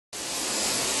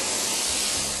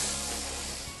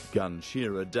Gun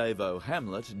shearer Dave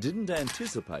O'Hamlet didn't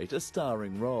anticipate a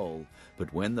starring role,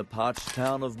 but when the parched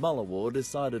town of Mullewa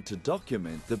decided to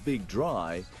document the big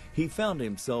dry, he found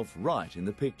himself right in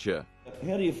the picture.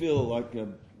 How do you feel like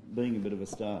being a bit of a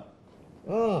star?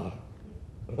 Oh,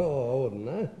 I wouldn't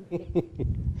know.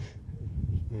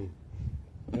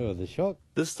 It was a shock.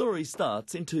 The story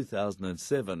starts in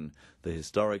 2007, the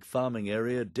historic farming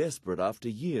area desperate after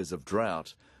years of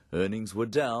drought. Earnings were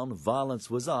down, violence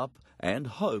was up, and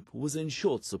hope was in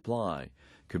short supply.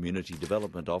 Community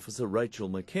Development Officer Rachel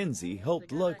McKenzie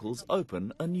helped locals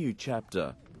open a new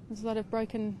chapter. There's a lot of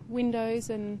broken windows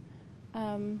and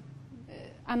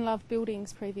unloved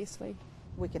buildings previously.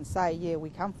 We can say, yeah,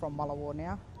 we come from Mullewa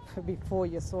now. Before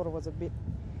you sort of was a bit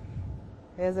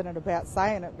hesitant about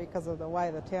saying it because of the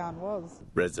way the town was.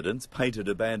 Residents painted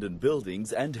abandoned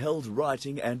buildings and held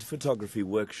writing and photography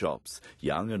workshops,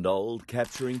 young and old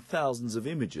capturing thousands of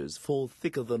images for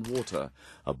Thicker Than Water,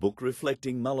 a book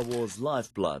reflecting Mullewa's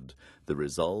lifeblood, the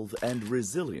resolve and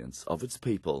resilience of its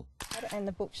people. And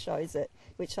the book shows it,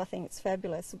 which I think is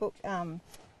fabulous. The book, I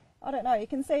don't know, you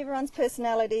can see everyone's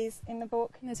personalities in the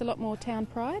book. There's a lot more town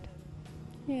pride.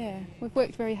 Yeah, we've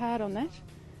worked very hard on that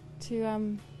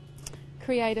to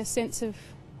create a sense of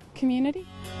community.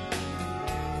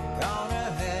 Gonna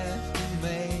have to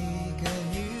make a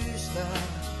new start.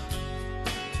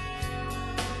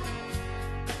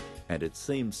 And it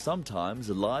seems sometimes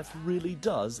life really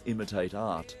does imitate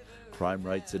art. Crime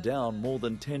rates are down more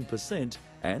than 10%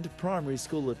 and primary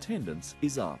school attendance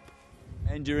is up.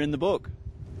 And you're in the book.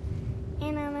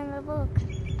 And I'm in the book.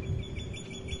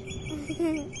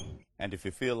 And if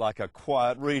you feel like a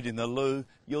quiet read in the loo,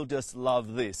 you'll just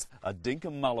love this. A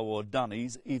Dinkum Mullewa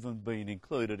Dunny's even been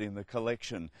included in the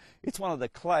collection. It's one of the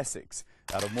classics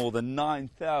out of more than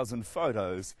 9,000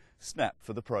 photos snapped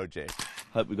for the project.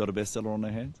 Hope we got a bestseller on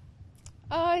our hands.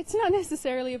 Oh, it's not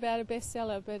necessarily about a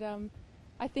bestseller, but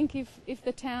I think if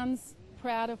the town's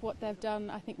proud of what they've done,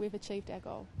 I think we've achieved our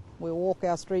goal. We'll walk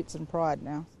our streets in pride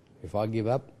now. If I give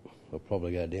up, I'll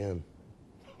probably go down.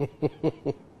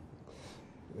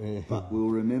 But we'll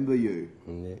remember you.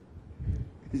 Yeah.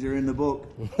 Because you're in the book.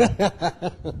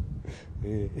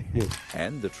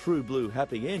 And the true blue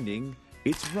happy ending,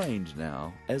 it's rained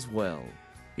now as well.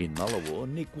 In Mullewa,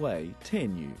 Nick Way,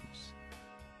 10 News.